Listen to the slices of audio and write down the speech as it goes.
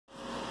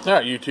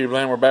Alright, YouTube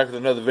land, we're back with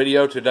another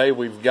video. Today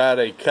we've got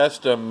a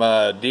custom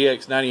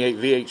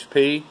DX98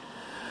 VHP.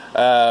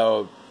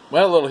 Well,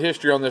 a little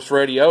history on this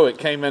radio. It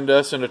came into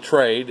us in a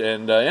trade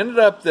and ended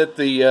up that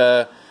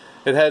it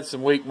had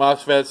some weak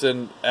MOSFETs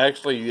and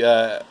actually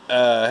had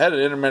an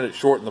intermittent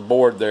short in the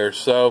board there.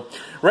 So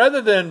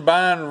rather than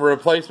buying a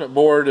replacement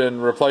board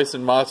and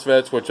replacing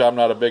MOSFETs, which I'm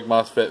not a big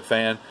MOSFET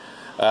fan,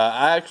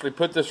 I actually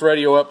put this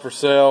radio up for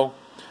sale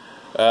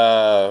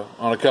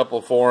on a couple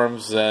of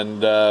forums,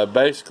 and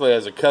basically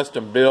as a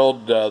custom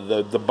build,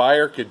 the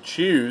buyer could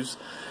choose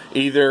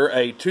either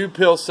a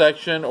 2-pill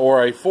section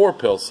or a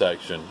 4-pill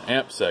section,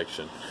 amp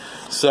section.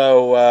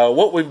 So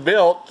what we've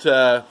built,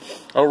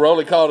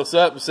 Rolly called us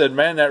up and said,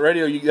 man, that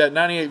radio, you got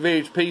 98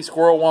 VHP,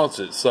 Squirrel wants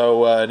it.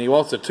 So and he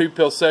wants a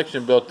 2-pill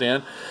section built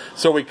in.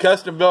 So we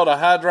custom built a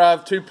high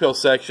drive 2-pill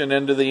section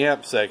into the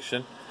amp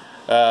section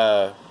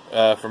for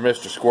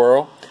Mr.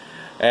 Squirrel.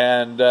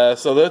 And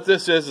so what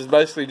this is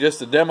basically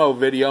just a demo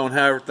video on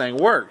how everything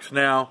works.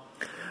 Now,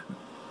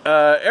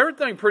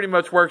 everything pretty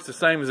much works the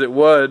same as it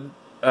would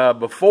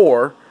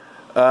before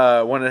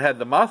when it had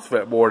the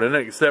MOSFET board in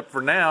it, except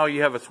for now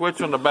you have a switch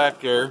on the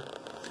back there,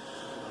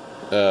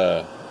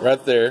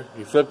 right there.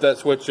 You flip that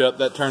switch up,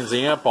 that turns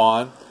the amp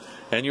on,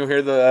 and you'll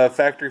hear the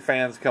factory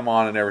fans come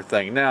on and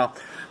everything. Now,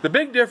 the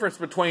big difference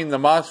between the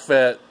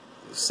MOSFET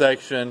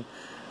section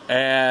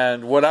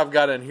and what I've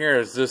got in here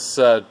is this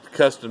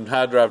custom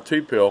high drive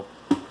 2-pill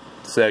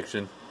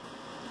section.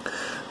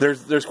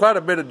 There's quite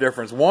a bit of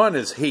difference. One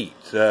is heat.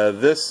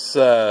 This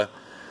will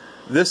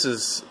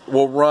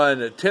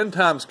run 10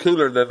 times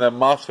cooler than the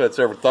MOSFETs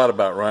ever thought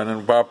about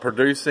running by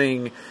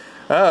producing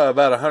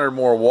about 100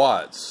 more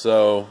watts.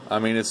 So I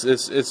mean it's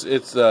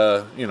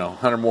you know,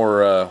 100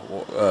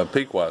 more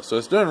peak watts. So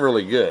it's doing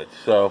really good.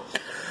 So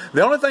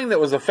the only thing that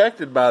was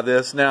affected by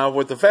this, now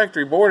with the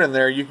factory board in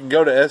there, you can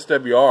go to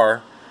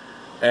SWR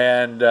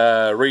and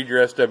read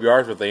your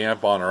SWRs with the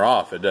amp on or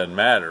off. It doesn't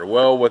matter.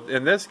 Well,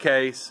 in this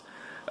case,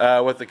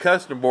 with the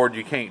custom board,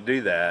 you can't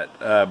do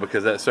that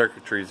because that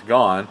circuitry is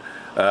gone.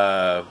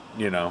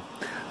 You know,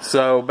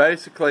 so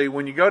basically,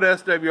 when you go to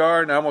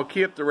SWR, now I'm gonna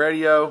keep the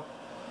radio,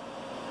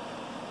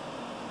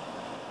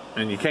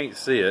 and you can't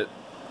see it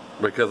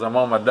because I'm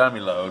on my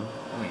dummy load.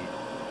 Let me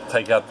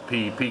take out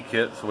the PEP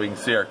kit so we can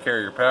see our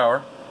carrier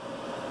power.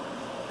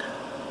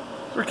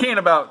 We're keying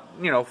about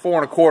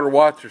 4 1/4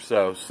 watts or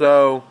so.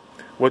 So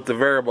with the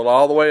variable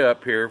all the way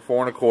up here,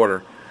 4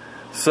 1/4.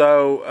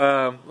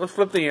 So let's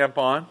flip the amp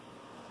on.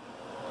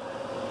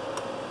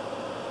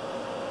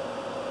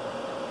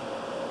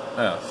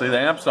 See, the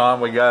amp's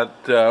on. We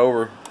got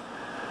over.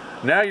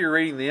 Now you're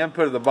reading the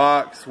input of the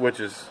box, which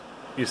is,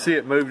 you see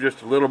it move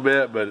just a little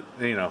bit, but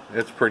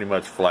it's pretty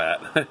much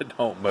flat. It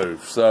don't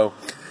move. So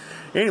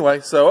anyway,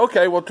 so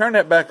okay, we'll turn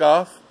that back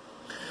off.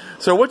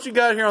 So what you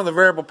got here on the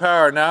variable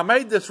power? Now I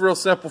made this real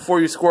simple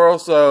for you, Squirrel.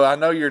 So I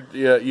know you're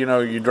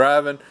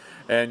driving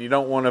and you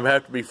don't want to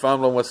have to be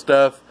fumbling with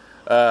stuff.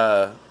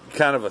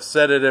 Kind of a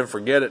set it and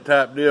forget it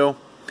type deal.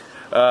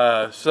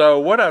 So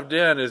what I've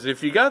done is,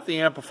 if you got the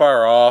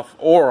amplifier off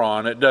or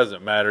on, it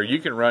doesn't matter. You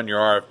can run your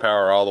RF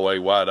power all the way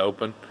wide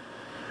open.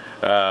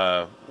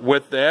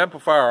 With the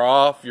amplifier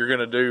off, you're going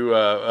to do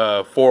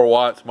 4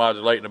 watts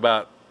modulating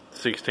about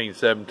 16,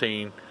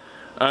 17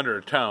 under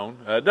a tone.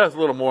 It does a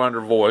little more under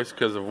voice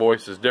because the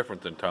voice is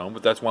different than tone,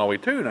 but that's why we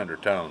tune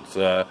undertones.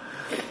 We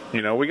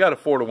got a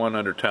 4-to-1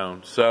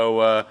 undertone.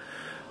 So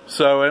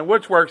and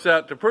which works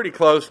out to pretty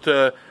close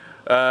to,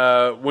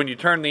 when you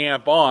turn the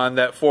amp on,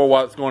 that 4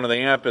 watts going to the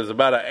amp is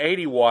about an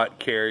 80-watt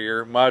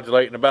carrier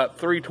modulating about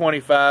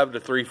 325 to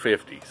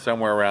 350,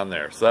 somewhere around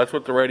there. So that's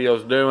what the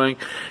radio's doing.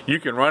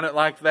 You can run it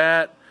like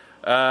that.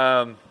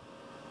 That's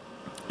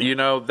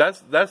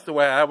the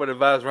way I would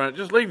advise running it.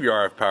 Just leave your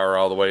RF power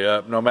all the way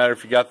up, no matter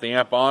if you got the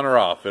amp on or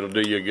off. It'll do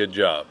you a good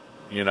job.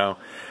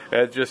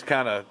 It just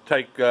kind of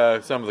take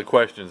some of the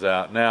questions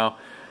out. Now,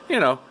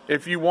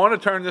 if you want to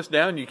turn this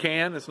down, you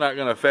can. It's not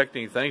going to affect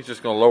anything. It's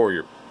just going to lower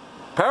your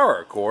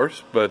power, of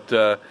course. But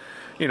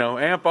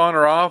amp on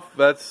or off,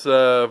 that's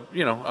all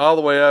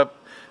the way up.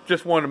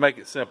 Just wanted to make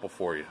it simple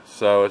for you.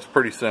 So it's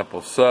pretty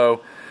simple.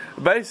 So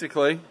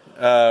basically,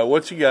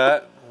 what you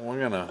got, we're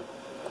gonna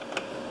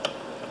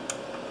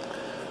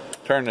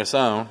turn this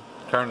on,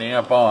 turn the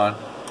amp on.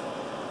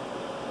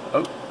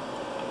 Oh,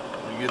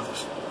 let me get the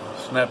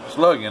snap the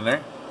slug in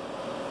there.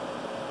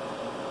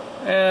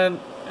 And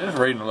it's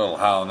reading a little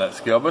high on that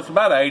scale, but it's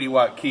about an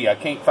 80-watt key. I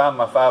can't find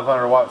my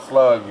 500-watt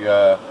slug.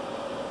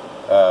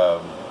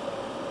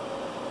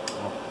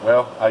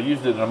 Well, I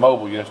used it in a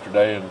mobile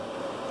yesterday, and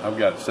I've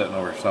got it sitting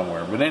over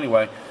somewhere. But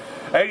anyway,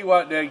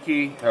 80-watt dead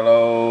key.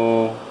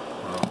 Hello.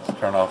 Let's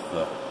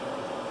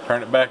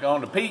turn it back on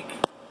to peak.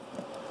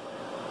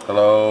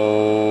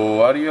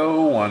 Hello,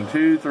 audio. 1,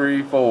 2,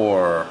 3,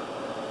 4.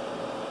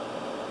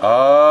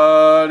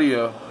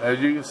 Audio. As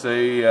you can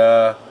see,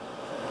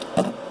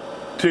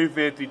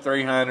 250,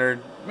 300,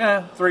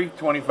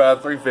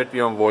 325, 350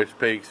 on voice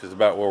peaks is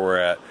about where we're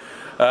at.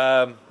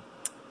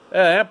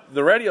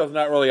 the radio's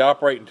not really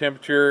operating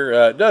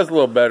temperature. It does a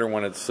little better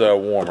when it's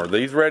warmer.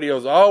 These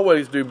radios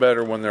always do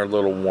better when they're a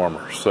little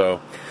warmer.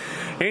 So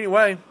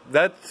anyway,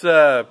 that's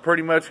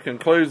pretty much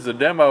concludes the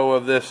demo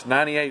of this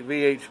 98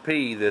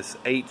 VHP, this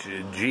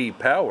HG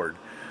powered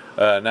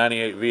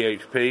 98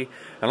 VHP.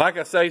 And like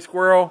I say,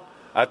 Squirrel,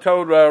 I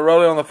told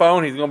Rolly on the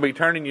phone he's going to be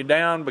turning you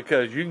down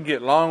because you can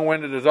get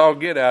long-winded as all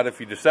get out if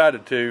you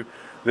decided to.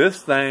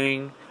 This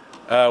thing,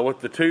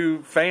 with the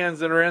two fans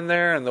that are in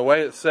there and the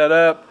way it's set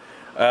up,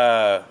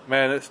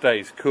 man, it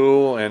stays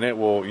cool, and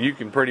you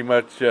can pretty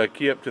much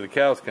key up to the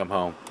cows come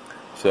home.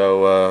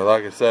 So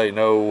like I say,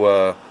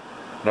 no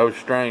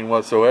strain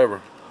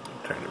whatsoever.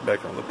 Turn it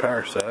back on the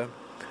power side.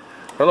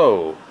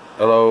 Hello,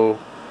 hello,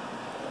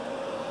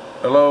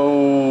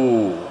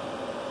 hello.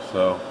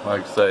 So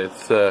like I say,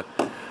 it's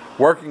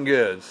working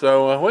good.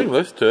 So we can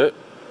listen to it.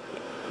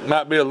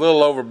 Might be a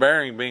little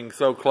overbearing being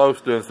so close,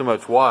 doing so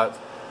much watts.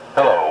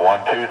 Hello,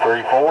 1, 2,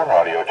 3, 4,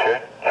 audio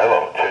check.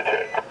 Hello,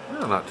 check.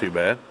 Well, not too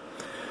bad.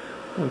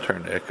 I'm gonna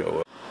turn the echo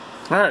up.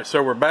 Alright,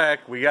 so we're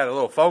back. We got a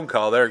little phone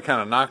call there. It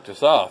kind of knocked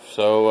us off.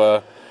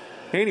 So,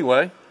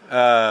 anyway,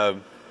 I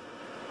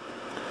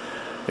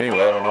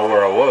don't know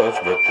where I was,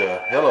 but,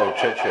 hello,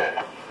 check.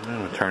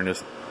 I'm gonna turn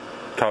this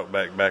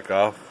talkback back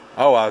off.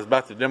 Oh, I was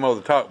about to demo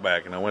the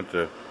talkback, and I went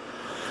to...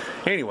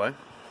 Anyway,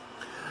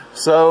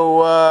 so,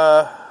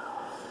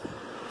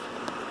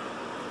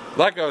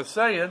 like I was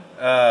saying,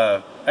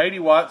 80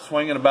 watts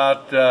swinging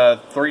about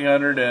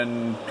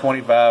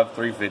 325,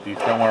 350,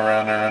 somewhere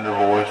around there under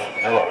voice.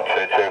 Hello,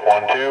 check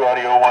 1, 2,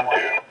 audio 1, 2.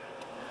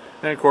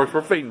 And of course,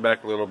 we're feeding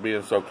back a little,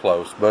 being so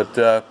close.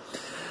 But,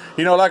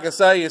 you know, like I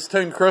say, it's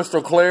tuned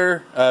crystal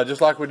clear,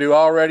 just like we do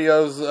all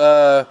radios.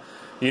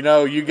 You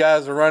know, you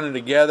guys are running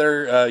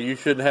together. You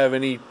shouldn't have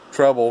any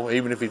trouble,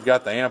 even if he's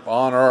got the amp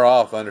on or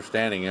off,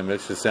 understanding him.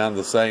 It should sound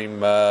the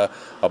same a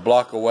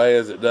block away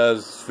as it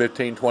does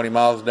 15, 20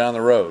 miles down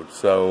the road.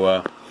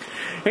 So,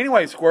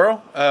 anyway,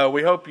 Squirrel,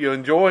 we hope you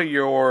enjoy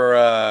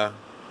your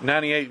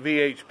 98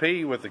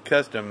 VHP with the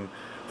custom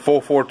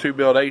 442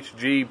 build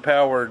HG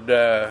powered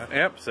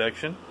amp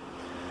section.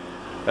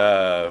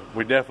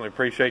 We definitely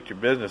appreciate your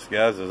business,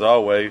 guys, as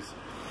always.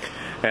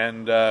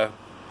 And,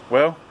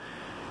 well,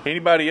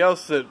 anybody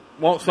else that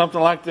wants something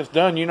like this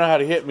done, you know how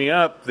to hit me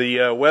up. The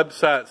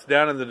website's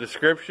down in the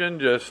description.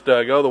 Just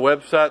go to the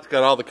website. It's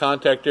got all the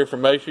contact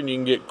information. You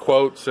can get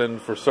quotes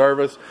and for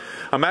service.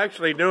 I'm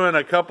actually doing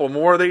a couple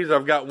more of these.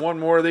 I've got one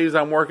more of these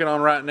I'm working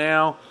on right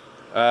now,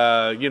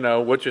 you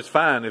know, which is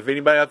fine. If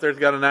anybody out there's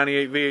got a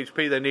 98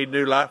 VHP, they need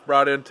new life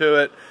brought into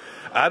it.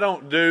 I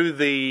don't do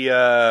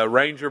the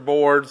Ranger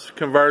boards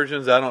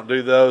conversions. I don't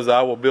do those.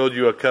 I will build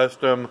you a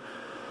custom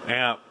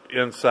amp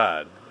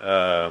inside.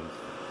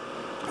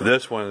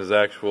 This one is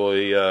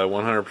actually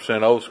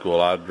 100% old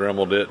school. I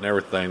dremeled it and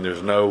everything.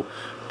 There's no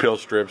pill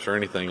strips or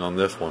anything on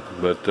this one,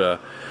 but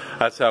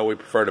that's how we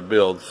prefer to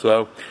build.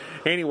 So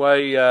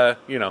anyway,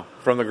 you know,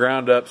 from the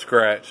ground up,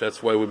 scratch. That's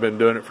the way we've been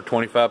doing it for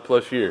 25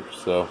 plus years.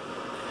 So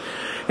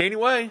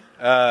anyway,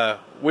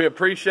 we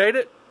appreciate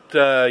it.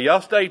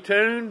 Y'all stay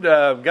tuned.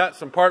 Got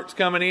some parts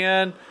coming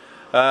in.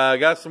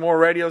 Got some more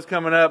radios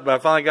coming up, but I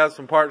finally got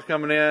some parts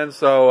coming in.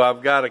 So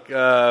I've got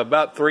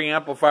about 3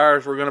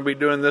 amplifiers we're going to be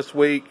doing this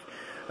week.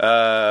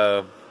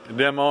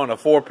 Demo on a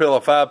 4-pill,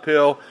 a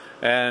 5-pill,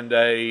 and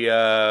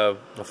a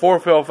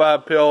 4-pill,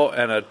 5-pill,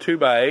 and a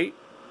 2x8.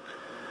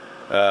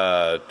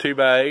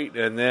 2x8,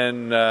 and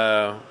then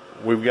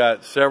we've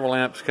got several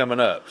amps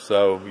coming up.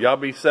 So y'all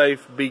be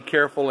safe, be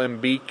careful,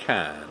 and be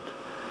kind.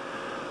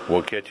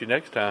 We'll catch you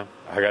next time.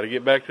 I got to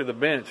get back to the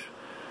bench.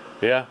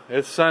 Yeah,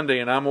 it's Sunday,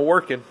 and I'm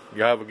a-working.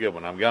 Y'all have a good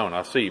one. I'm going.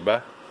 I'll see you.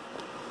 Bye.